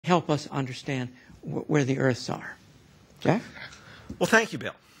help us understand where the Earths are. Jeff? Well, thank you,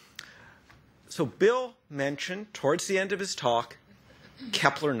 Bill. So Bill mentioned towards the end of his talk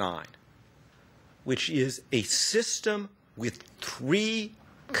Kepler 9, which is a system with 3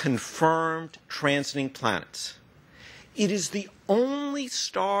 confirmed transiting planets. It is the only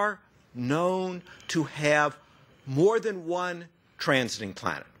star known to have more than one transiting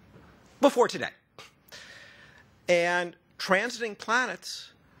planet before today. And transiting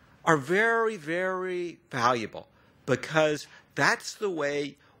planets are very, very valuable because that's the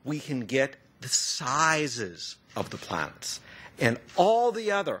way we can get the sizes of the planets. And all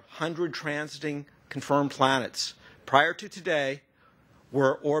the other 100 transiting confirmed planets prior to today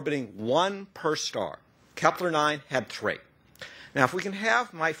were orbiting 1 per star. Kepler 9 had 3. Now, if we can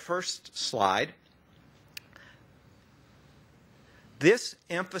have my first slide, this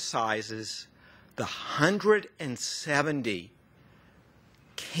emphasizes the 170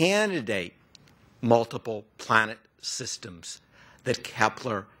 candidate multiple planet systems that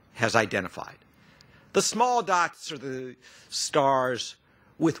Kepler has identified. The small dots are the stars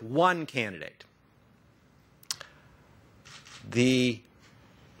with 1 candidate. The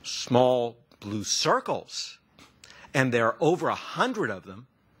small blue circles, and there are over 100 of them,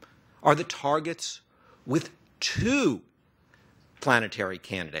 are the targets with 2 planetary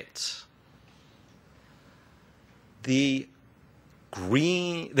candidates. The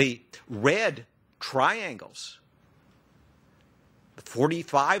red triangles,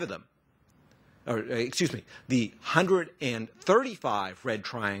 45 of them, the 135 red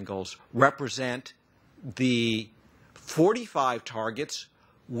triangles represent the 45 targets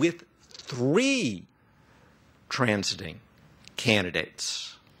with 3 transiting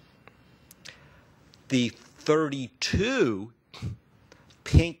candidates. The 32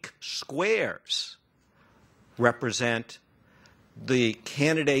 pink squares represent the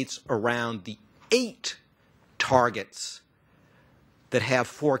candidates around the 8 targets that have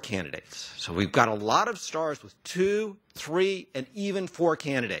 4 candidates. So we've got a lot of stars with 2, 3, and even 4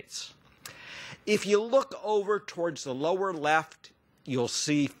 candidates. If you look over towards the lower left, you'll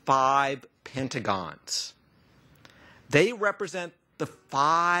see 5 pentagons. They represent the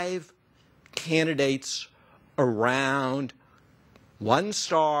 5 candidates around 1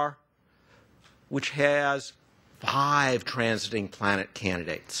 star which has 5 transiting planet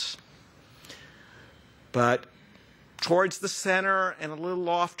candidates. But towards the center and a little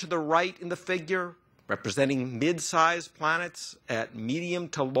off to the right in the figure, representing mid-sized planets at medium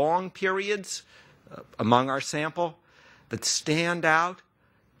to long periods among our sample, that stand out,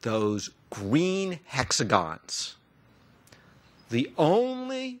 those green hexagons. The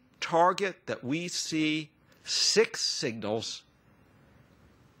only target that we see 6 signals,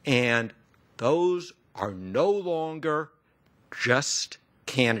 and those are no longer just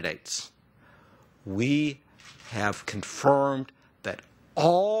candidates. We have confirmed that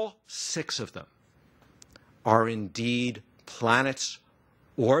all 6 of them are indeed planets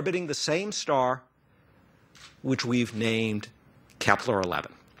orbiting the same star, which we've named Kepler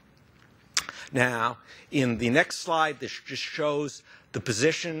 11. Now, in the next slide, this just shows the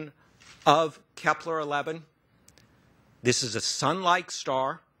position of Kepler 11. This is a sun-like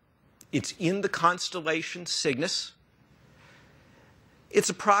star. It's in the constellation Cygnus. It's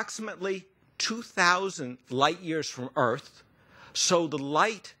approximately 2,000 light years from Earth, so the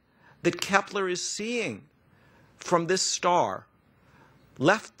light that Kepler is seeing from this star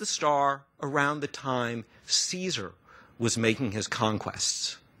left the star around the time Caesar was making his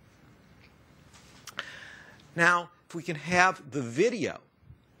conquests. Now, if we can have the video,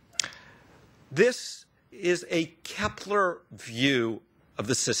 this is a Kepler view of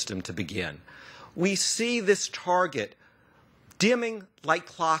the system to begin. We see this target dimming like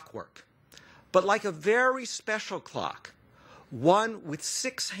clockwork, but like a very special clock, one with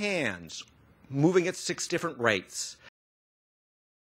 6 hands moving at 6 different rates.